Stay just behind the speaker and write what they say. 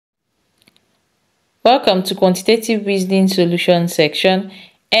Welcome to Quantitative Reasoning Solution section,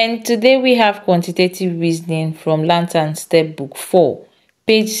 and today we have Quantitative Reasoning from Lantern Step Book 4,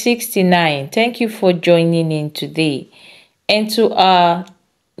 page 69. Thank you for joining in today. And to our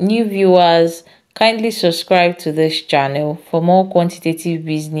new viewers, kindly subscribe to this channel for more quantitative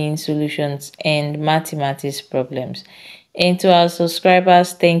reasoning solutions and mathematics problems. And to our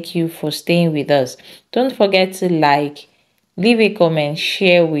subscribers, thank you for staying with us. Don't forget to like, leave a comment,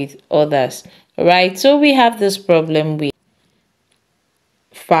 share with others. Alright, so we have this problem with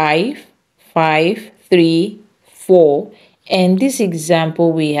 5, 5, 3, 4, and this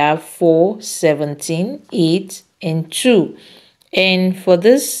example we have 4, 17, 8, and 2. And for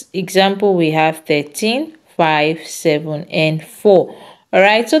this example we have 13, 5, 7, and 4.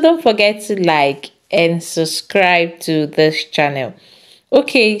 Alright, so don't forget to like and subscribe to this channel.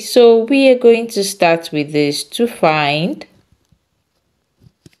 Okay, so we are going to start with this to find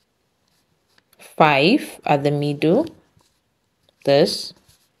 5 at the middle. This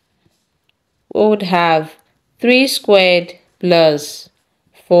we would have 3 squared plus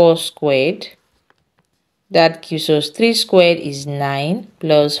 4 squared. That gives us 3 squared is 9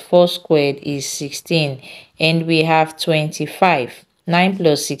 plus 4 squared is 16, and we have 25. 9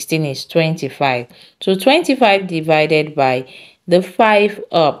 plus 16 is 25. So 25 divided by the 5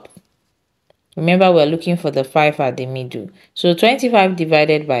 up. Remember, we're looking for the 5 at the middle. So 25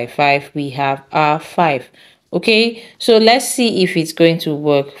 divided by 5, we have our 5. Okay, so let's see if it's going to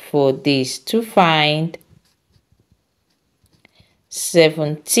work for this to find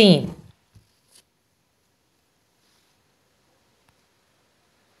 17.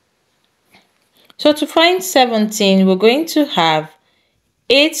 So to find 17, we're going to have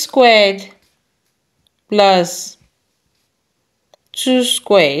 8 squared plus 2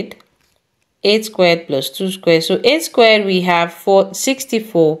 squared. 8 squared plus 2 squared. So 8 squared we have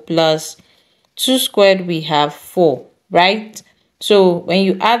 64 plus 2 squared we have 4, right? So when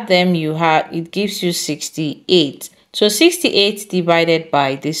you add them, it gives you 68. So 68 divided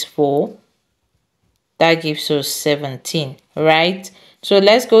by this 4, that gives us 17, right? So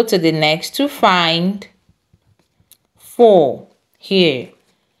let's go to the next to find 4 here.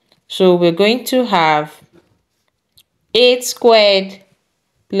 So we're going to have 8 squared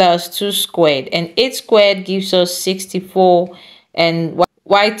plus 2 squared, and 8 squared gives us 64, and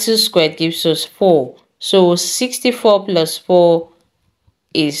y2 squared gives us 4. So 64 plus 4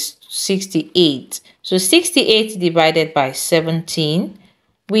 is 68. So 68 divided by 17,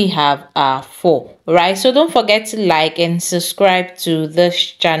 we have our 4. Right, so don't forget to like and subscribe to this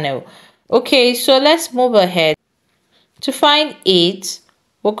channel. Okay, so let's move ahead. To find 8,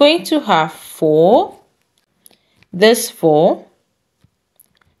 we're going to have 4, this 4,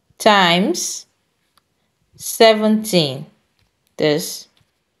 times 17, this,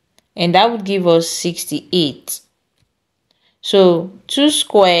 and that would give us 68. So 2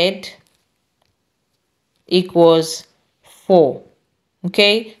 squared equals 4.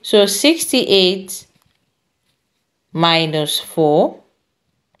 Okay, so 68 minus 4,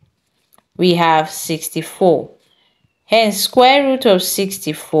 we have 64. Hence, square root of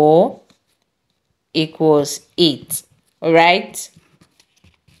 64 equals 8. All right.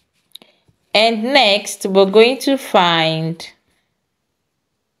 And next, we're going to find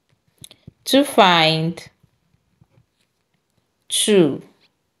 2.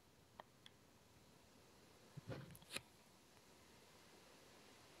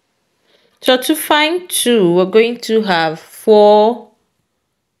 So to find 2, we're going to have 4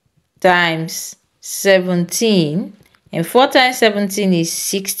 times 17, and 4 times 17 is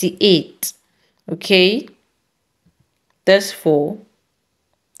 68. Okay, that's 4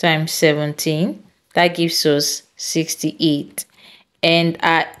 times 17, that gives us 68. And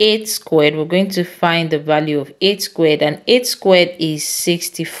our 8 squared, we're going to find the value of 8 squared, and 8 squared is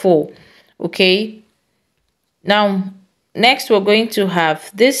 64. Okay, now next we're going to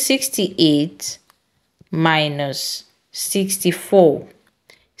have this 68 minus 64.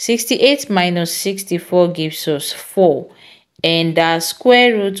 68 minus 64 gives us 4, and our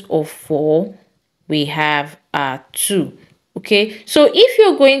square root of 4, we have 2. Okay, so if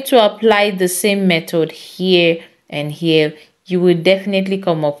you're going to apply the same method here and here, you will definitely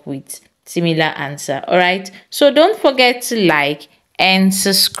come up with similar answer. All right, so don't forget to like and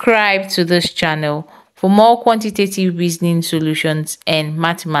subscribe to this channel for more quantitative reasoning solutions and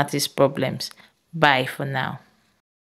mathematics problems. Bye for now.